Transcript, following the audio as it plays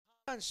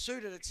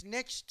Unsuited, it's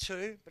next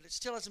to, but it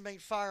still hasn't been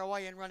far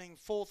away and running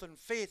 4th and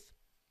 5th.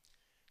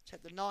 It's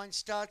had the 9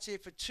 starts here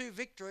for 2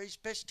 victories.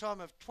 Best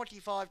time of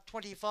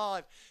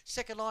 25.25.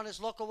 Second line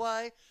is Lock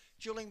Away.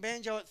 Dueling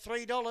Banjo at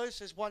 $3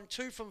 has won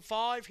 2 from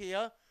 5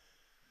 here.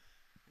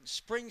 And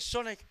Spring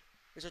Sonic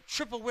is a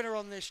triple winner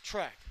on this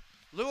track.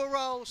 Lure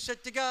Roll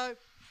set to go.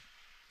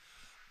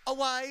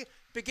 Away.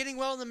 Beginning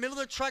well in the middle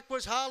of the track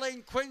was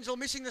Harleen Quinzel,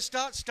 missing the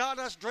start.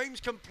 Stardust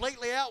Dreams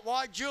completely out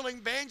wide.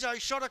 Dueling Banjo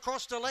shot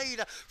across the lead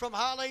from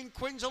Harleen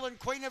Quinzel, and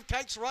Queen of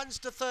Cakes runs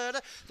to third.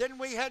 Then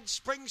we had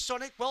Spring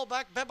Sonic, well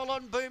back,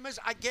 Babylon Boomers,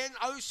 again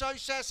Oh So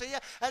Sassy,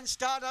 and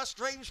Stardust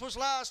Dreams was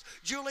last.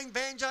 Dueling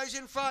Banjos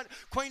in front.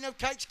 Queen of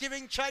Cakes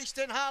giving chase,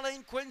 then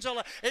Harleen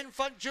Quinzel in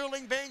front.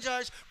 Dueling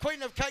Banjos.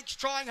 Queen of Cakes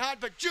trying hard,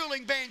 but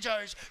Dueling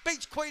Banjos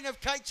beats Queen of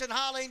Cakes and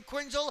Harleen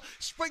Quinzel.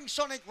 Spring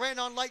Sonic ran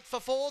on late for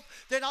 4th.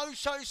 Then Oh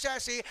So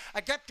Sassy,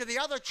 a gap to the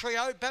other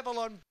trio,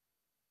 Babylon